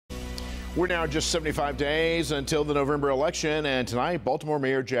We're now just 75 days until the November election, and tonight Baltimore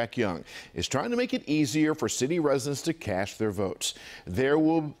Mayor Jack Young is trying to make it easier for city residents to cast their votes. There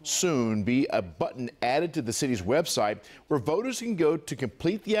will soon be a button added to the city's website where voters can go to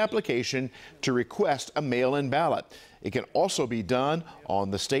complete the application to request a mail-in ballot. It can also be done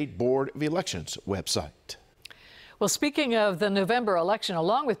on the State Board of Elections website. Well, speaking of the November election,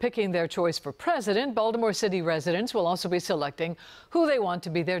 along with picking their choice for president, Baltimore City residents will also be selecting who they want to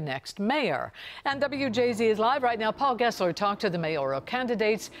be their next mayor. And WJZ is live right now. Paul Gessler talked to the mayoral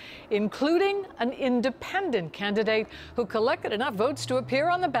candidates, including an independent candidate who collected enough votes to appear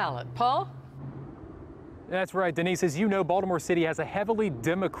on the ballot. Paul? That's right, Denise. As you know, Baltimore City has a heavily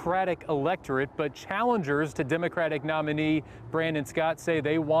Democratic electorate, but challengers to Democratic nominee Brandon Scott say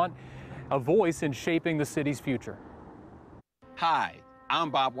they want a voice in shaping the city's future. Hi, I'm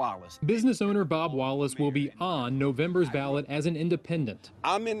Bob Wallace. Business owner Bob Wallace will be on November's ballot as an independent.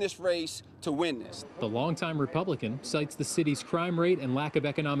 I'm in this race to win this. The longtime Republican cites the city's crime rate and lack of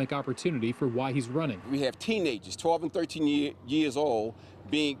economic opportunity for why he's running. We have teenagers, 12 and 13 years old,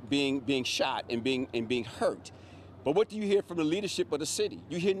 being shot and being hurt. But what do you hear from the leadership of the city?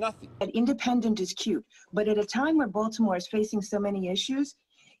 You hear nothing. An independent is cute, but at a time where Baltimore is facing so many issues,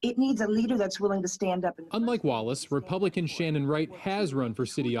 it needs a leader that's willing to stand up. Unlike Wallace, Republican Shannon Wright has run for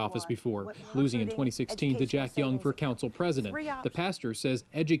city office before, losing in 2016 to Jack Young for council president. The pastor says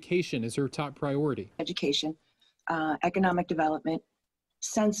education is her top priority. Education, economic development,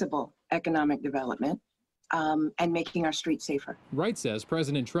 sensible economic development, and making our streets safer. Wright says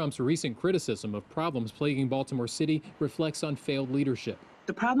President Trump's recent criticism of problems plaguing Baltimore City reflects on failed leadership.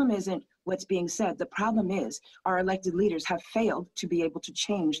 The problem isn't what's being said. The problem is our elected leaders have failed to be able to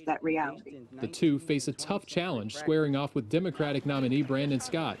change that reality. The two face a tough challenge squaring off with Democratic nominee Brandon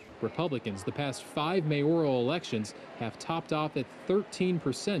Scott. Republicans the past 5 mayoral elections have topped off at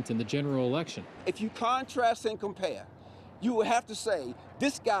 13% in the general election. If you contrast and compare, you would have to say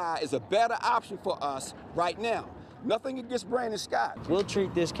this guy is a better option for us right now. Nothing against Brandon Scott. We'll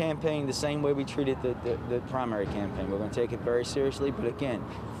treat this campaign the same way we treated the primary campaign. We're going to take it very seriously, but again,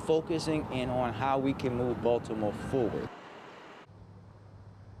 focusing in on how we can move Baltimore forward.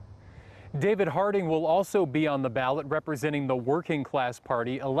 David Harding will also be on the ballot representing the Working Class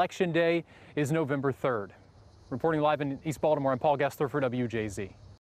Party. Election Day is November 3rd. Reporting live in East Baltimore, I'm Paul Gessler for WJZ.